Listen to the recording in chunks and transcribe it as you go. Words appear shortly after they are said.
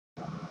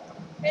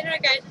Hey there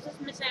guys, this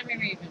is Miss Amy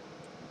Raven.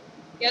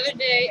 The other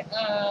day,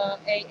 a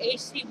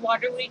AC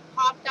water leak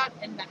popped out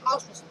and the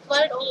house was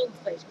flooded all over the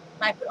place.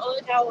 I put all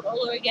the towels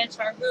all over against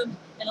our room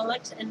and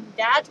Alexa and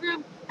Dad's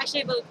room. I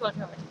saved all the clothes.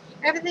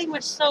 Everything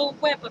was so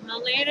wet, but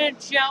Melena,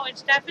 Joe, and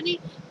Stephanie,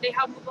 they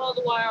helped move all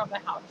the water out of the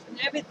house. And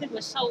everything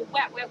was so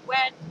wet. A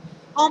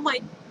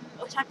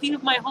few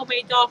of my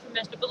homemade dolls were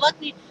messed up, but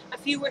luckily a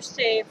few were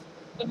saved.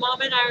 But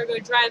Mom and I are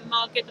going to dry them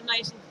out, get them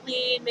nice and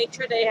clean, make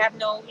sure they have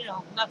no,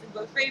 nothing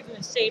goes crazy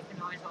and safe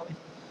and always.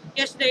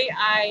 Yesterday,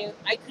 I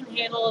couldn't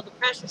handle the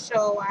pressure,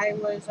 so I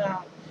was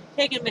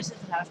taking my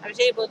sister's house. I was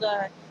able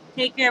to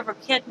take care of her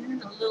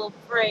kitten, a little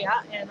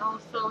Freya, and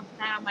also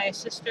my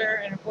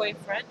sister and her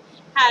boyfriend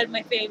had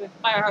my favorite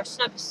firehouse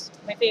subs,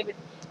 my favorite,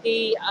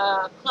 the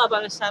club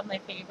on the sub, my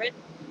favorite,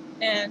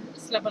 and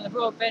slept on the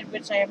road bed,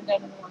 which I haven't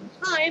done in a long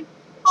time.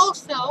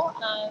 Also,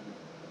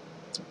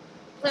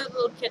 played with a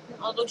little kitten,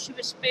 although she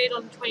was spayed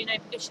on the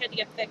 29th because she had to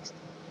get fixed.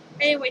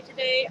 Anyway,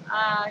 today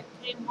I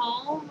came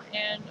home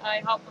and I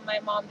helped my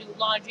mom do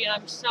laundry, and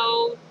I'm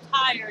so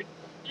tired.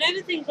 And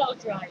everything's all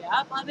dry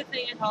up.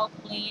 Everything is all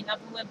clean.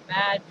 Nothing went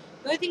bad.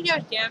 The only thing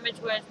that was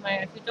damaged was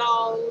my few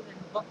dolls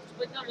and books,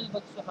 but none of the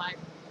books survived.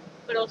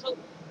 But also,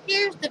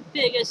 here's the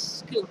biggest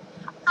scoop.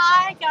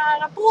 I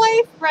got a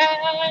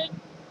boyfriend.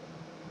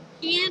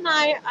 He and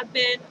I have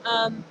been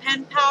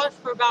pen pals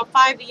for about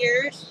 5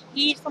 years.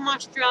 He's from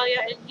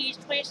Australia and he's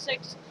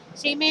 26,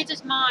 same age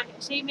as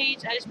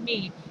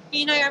me.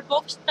 He and I are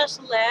both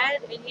special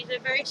ed, and he's a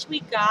very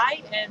sweet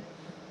guy, and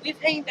we've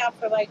hanged out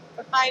for 5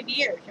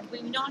 years, and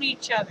we've known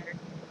each other.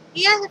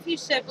 He has a few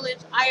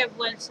siblings. I have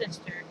one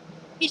sister.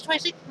 He's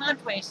 26 and I'm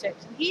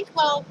 26, and he's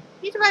a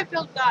right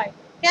built guy.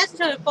 He hasn't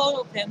shown a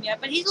photo of him yet,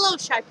 but he's a little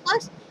shy.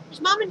 Plus,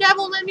 his mom and dad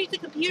won't let him use the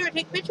computer to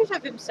take pictures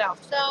of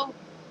himself. So,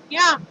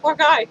 yeah, poor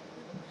guy.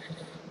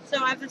 So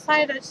I've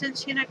decided that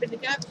since he and I have been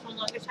together so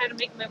long, I decided to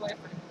make him my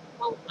boyfriend.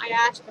 Well, I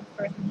asked him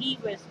first, and he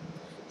was,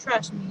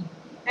 trust me,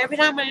 every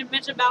time I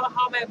mentioned about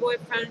how my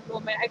boyfriend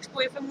or my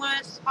ex-boyfriend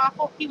was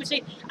awful, he would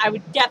say, I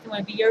would definitely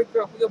want to be your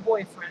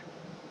boyfriend.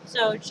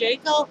 So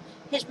Jacob,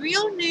 his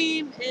real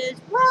name is,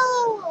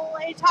 well,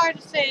 it's hard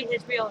to say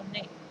his real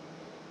name.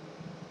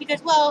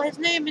 Because, well, his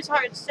name is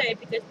hard to say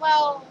because,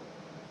 well,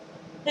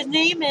 his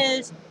name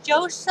is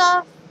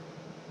Joseph,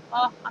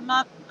 I'm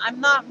not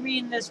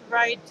reading this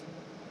right.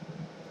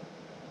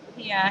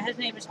 Yeah, his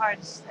name is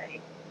hard to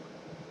say.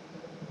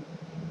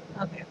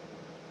 Okay,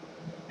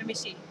 let me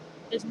see.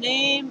 His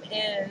name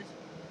is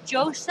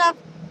Joseph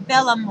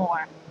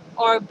Bellamore,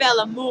 or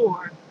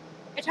Bellamour.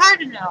 It's hard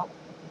to know.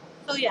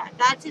 So yeah,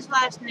 that's his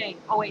last name.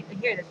 Oh wait,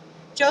 here it is.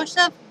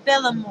 Joseph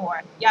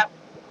Bellamour. Yep,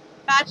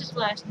 that's his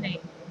last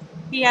name.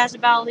 He has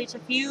about at least a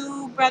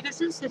few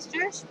brothers and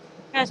sisters.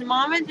 He has a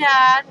mom and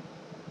dad,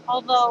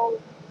 although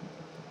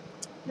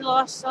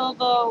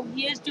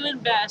he is doing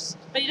best.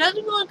 But he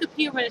doesn't go on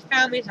computer when his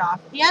family's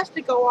off. He has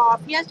to go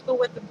off. He has to go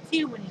with them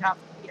too when he's off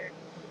the computer.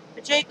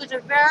 But Jacob's a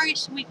very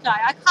sweet guy.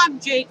 I call him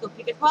Jacob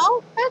because,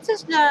 well, that's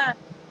his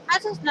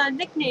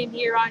nickname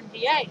here on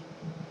DA.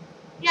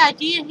 Yeah,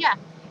 yeah.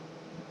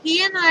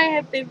 He and I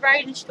have been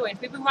writing stories.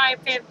 We've been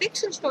writing fan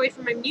fiction stories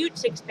for my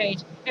music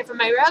page. And for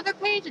my other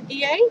page, the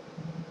DA,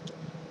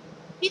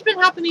 he's been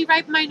helping me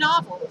write my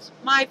novels,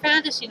 my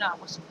fantasy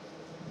novels.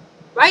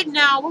 Right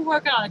now, we're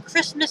working on a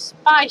Christmas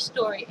spy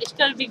story. It's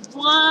going to be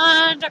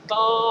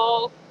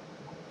wonderful.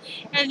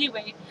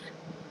 Anyway,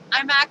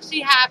 I'm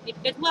actually happy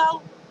because,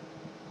 well,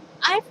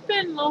 I've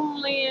been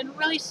lonely and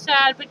really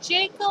sad, but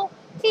Jacob,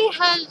 he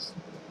has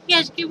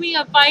given me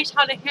advice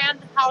how to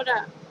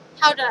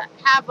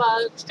have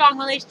a strong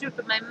relationship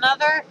with my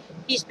mother.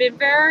 He's been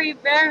very,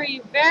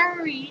 very,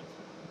 very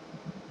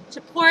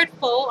supportive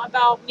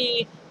about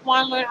me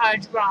wanting to learn how to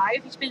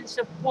drive. He's been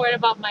supportive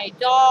about my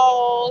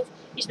dolls.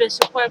 He's been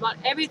supportive about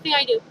everything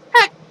I do.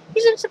 Heck,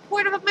 he's been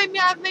supportive of my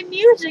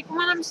music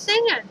when I'm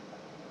singing.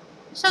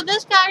 So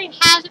this guy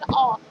has it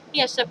all.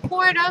 He is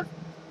supportive,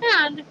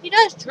 and he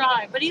does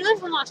drive, but he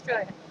lives in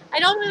Australia.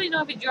 I don't really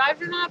know if he drives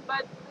or not,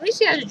 but at least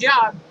he has a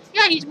job.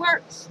 Yeah, he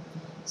works.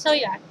 So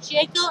yeah,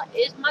 Jacob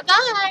is my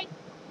guy.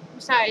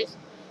 Besides,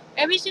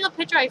 every single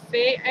picture I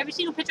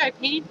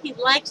paint, he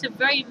likes it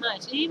very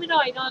much. And even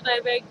though I know that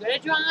I'm very good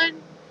at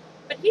drawing,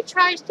 but he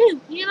tries too.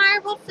 He and I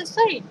are both the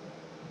same.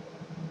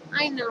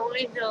 I know,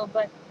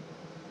 but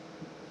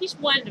he's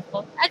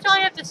wonderful. That's all I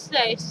have to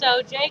say.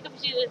 So, Jacob,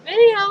 if you see this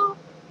video,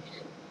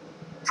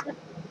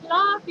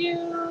 love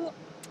you.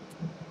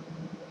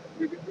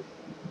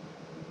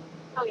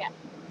 Oh yeah.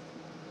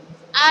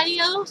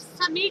 Adios,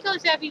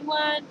 amigos,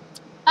 everyone.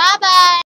 Bye bye.